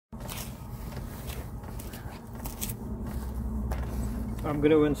I'm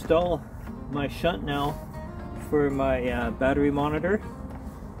going to install my shunt now for my battery monitor.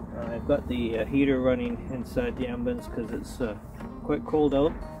 I've got the heater running inside the ambulance because it's quite cold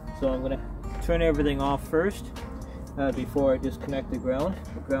out, so I'm going to turn everything off first before I disconnect the ground.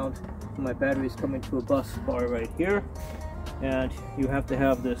 The ground for my battery is coming to a bus bar right here, and you have to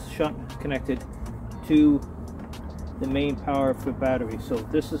have this shunt connected to the main power for battery. So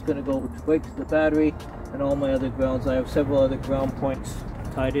this is going to go right to the battery and all my other grounds. I have several other ground points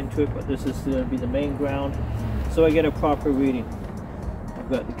tied into it, but this is going to be the main ground, so I get a proper reading. I've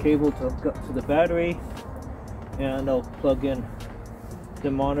got the cable to hook up to the battery, and I'll plug in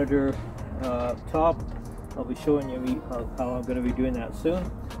the monitor top. I'll be showing you how I'm going to be doing that soon.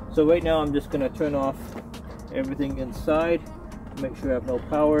 So right now I'm just going to turn off everything inside, make sure I have no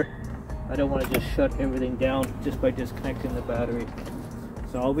power. I don't want to just shut everything down just by disconnecting the battery.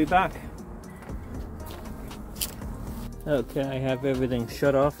 So I'll be back. Okay, I have everything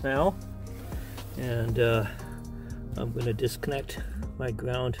shut off now, and I'm going to disconnect my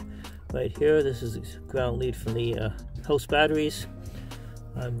ground right here. This is the ground lead from the house batteries.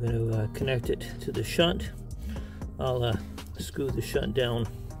 I'm going to connect it to the shunt. I'll screw the shunt down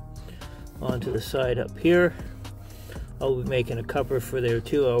onto the side up here. I'll be making a cover for there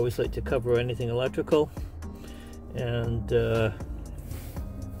too. I always like to cover anything electrical, and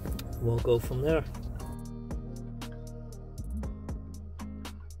we'll go from there.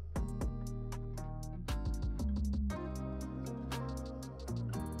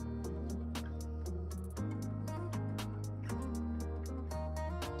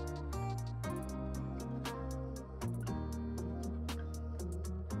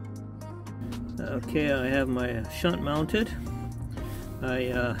 Okay, I have my shunt mounted.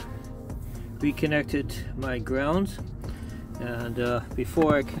 I reconnected my grounds, and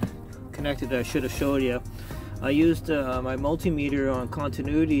before I connected, I should have showed you. I used my multimeter on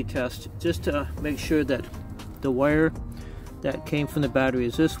continuity test just to make sure that the wire that came from the battery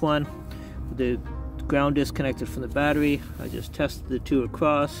is this one. The ground disconnected from the battery. I just tested the two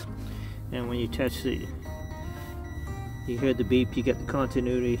across, and when you touch it, you hear the beep. You get the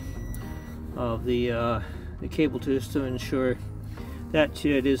continuity of the cable just to ensure that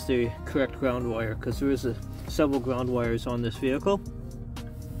it is the correct ground wire, because there is several ground wires on this vehicle.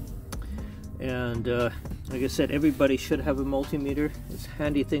 And like I said, everybody should have a multimeter. It's a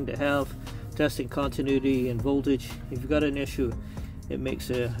handy thing to have, testing continuity and voltage. If you've got an issue, it makes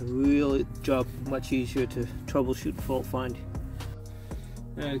a real job much easier to troubleshoot and fault find.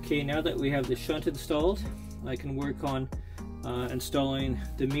 Okay, now that we have the shunt installed, I can work on installing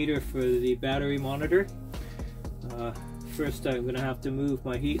the meter for the battery monitor. First, I'm going to have to move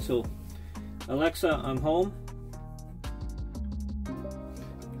my heat. So, Alexa, I'm home.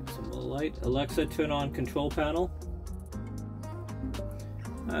 Some light. Alexa, turn on control panel.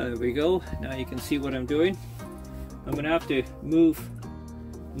 There we go. Now you can see what I'm doing. I'm going to have to move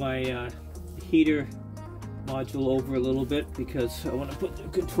my heater module over a little bit because I want to put the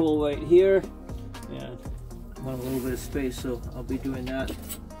control right here, and I want a little bit of space, so I'll be doing that. It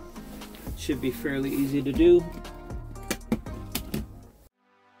should be fairly easy to do.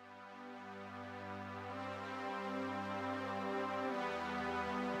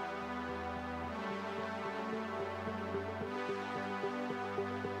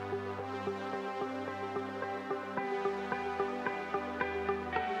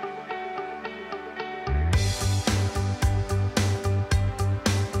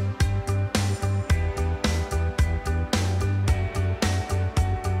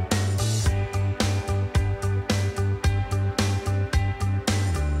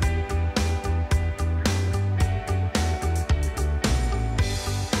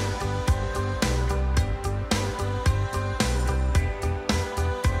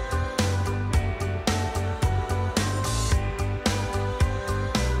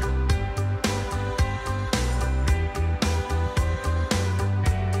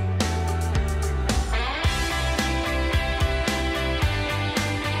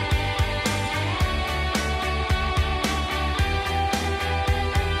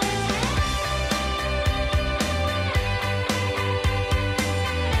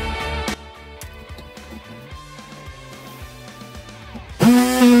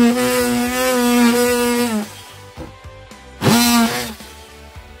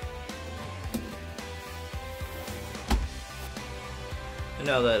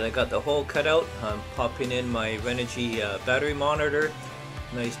 Now that I got the hole cut out, I'm popping in my Renogy battery monitor.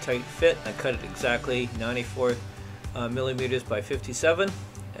 Nice tight fit. I cut it exactly 94 millimeters by 57,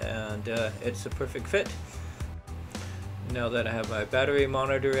 and it's a perfect fit. Now that I have my battery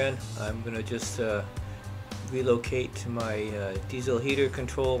monitor in, I'm going to just relocate to my diesel heater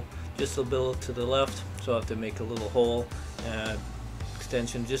control just a little to the left, so I have to make a little hole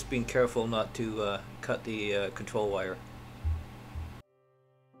extension, just being careful not to cut the control wire.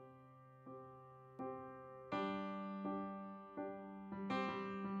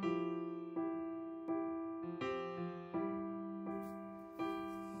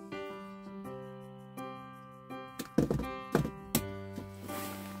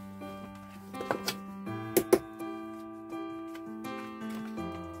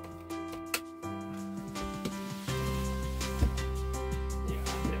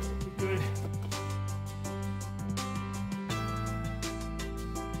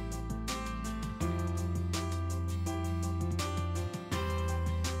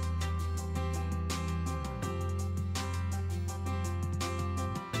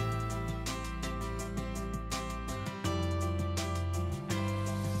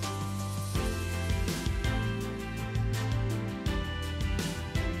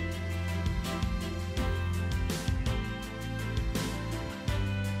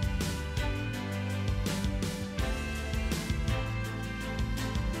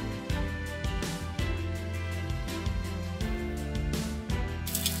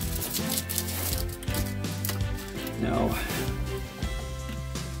 Now,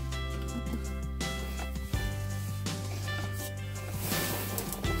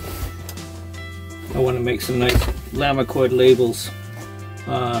 I want to make some nice Lamacord labels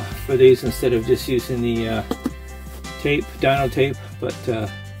for these instead of just using the tape, dyno tape, but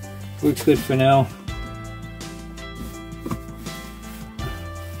works good for now.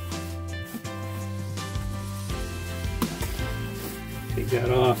 Take that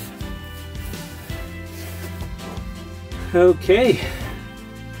off. Okay,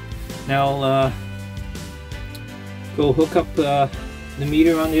 now I'll go hook up the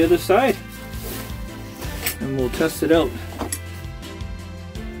meter on the other side and we'll test it out.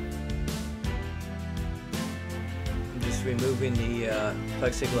 I'm just removing the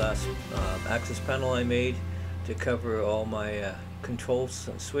plexiglass access panel I made to cover all my controls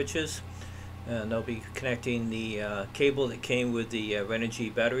and switches, and I'll be connecting the cable that came with the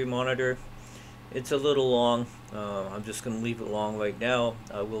Renogy Battery Monitor. It's a little long. I'm just going to leave it long right now.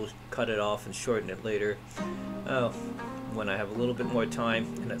 I will cut it off and shorten it later when I have a little bit more time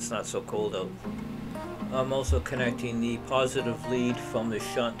and it's not so cold out. I'm also connecting the positive lead from the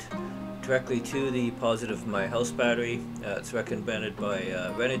shunt directly to the positive of my house battery. It's recommended by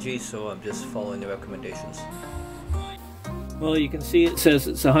Renogy, so I'm just following the recommendations. Well, you can see it says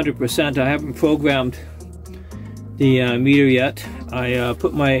it's 100%. I haven't programmed the meter yet. I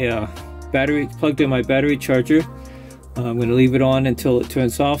put my battery plugged in my battery charger. I'm going to leave it on until it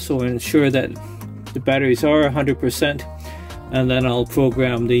turns off, so I ensure that the batteries are 100%, and then I'll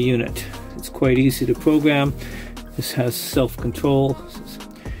program the unit. It's quite easy to program. This has self-control,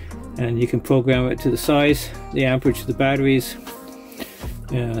 and you can program it to the size, the amperage of the batteries,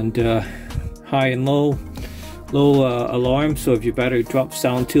 and high and low alarm. So if your battery drops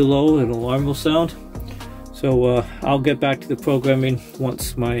down too low, an alarm will sound. So I'll get back to the programming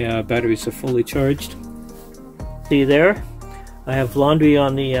once my batteries are fully charged. See there, I have laundry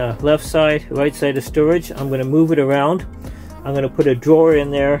on the left side, right side of storage. I'm going to move it around. I'm going to put a drawer in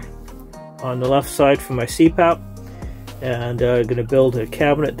there on the left side for my CPAP, and I'm going to build a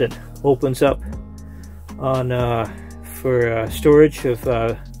cabinet that opens up on for storage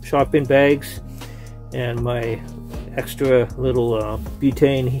of shopping bags and my extra little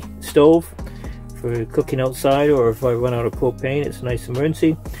butane stove for cooking outside, or if I run out of propane, it's a nice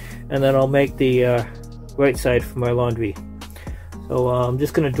emergency. And then I'll make the right side for my laundry. So I'm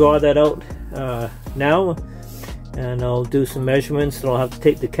just going to draw that out now, and I'll do some measurements, and I'll have to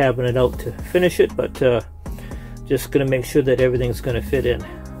take the cabinet out to finish it, but just going to make sure that everything's going to fit in.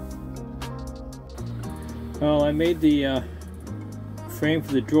 Well, I made the frame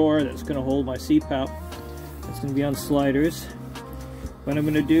for the drawer that's going to hold my CPAP. It's going to be on sliders. What I'm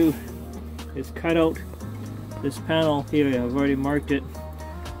going to do is cut out this panel here. I've already marked it.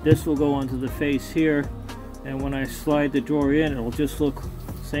 This will go onto the face here, and when I slide the drawer in, it'll just look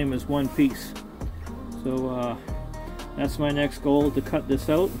same as one piece. So that's my next goal, to cut this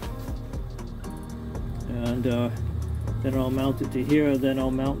out, and then I'll mount it to here. Then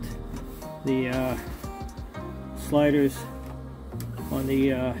I'll mount the sliders on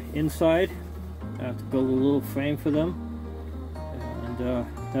the inside. I have to build a little frame for them, and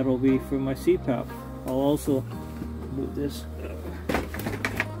that'll be for my CPAP. I'll also move this.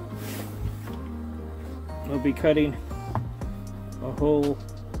 I'll be cutting a hole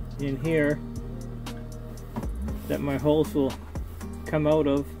in here that my hose will come out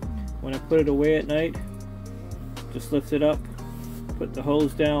of when I put it away at night. just lift it up, put the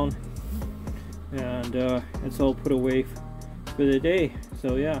hose down, and it's all put away for the day.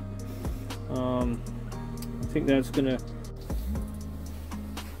 So yeah, I think that's gonna.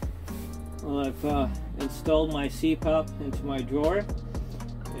 Well, I've installed my CPAP into my drawer.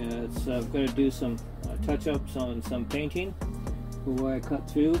 I've got to do some touch-ups on some painting before I cut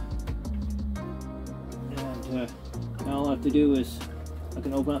through, and now all I have to do is I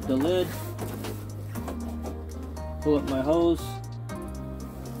can open up the lid, pull up my hose,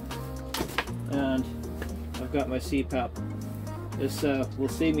 and I've got my CPAP. This will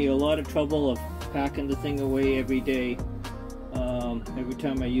save me a lot of trouble of packing the thing away every day, every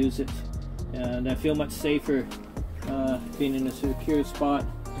time I use it, and I feel much safer being in a secure spot,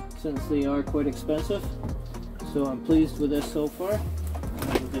 since they are quite expensive. So I'm pleased with this so far.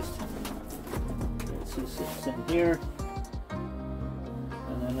 Just sits in here,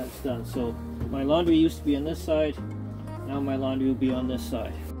 and then that's done. So my laundry used to be on this side, now my laundry will be on this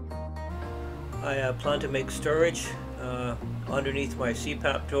side. I plan to make storage underneath my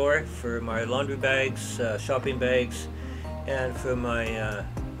CPAP drawer for my laundry bags, shopping bags, and for my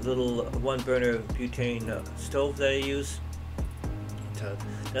little one-burner butane stove that I use.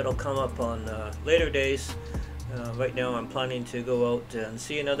 That'll come up on later days. Right now I'm planning to go out and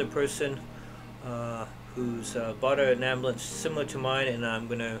see another person who's bought an ambulance similar to mine, and I'm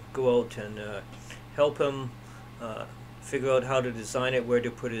going to go out and help him figure out how to design it, where to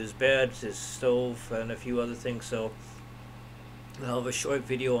put his bed, his stove, and a few other things. So I'll have a short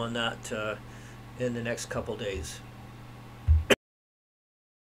video on that in the next couple days.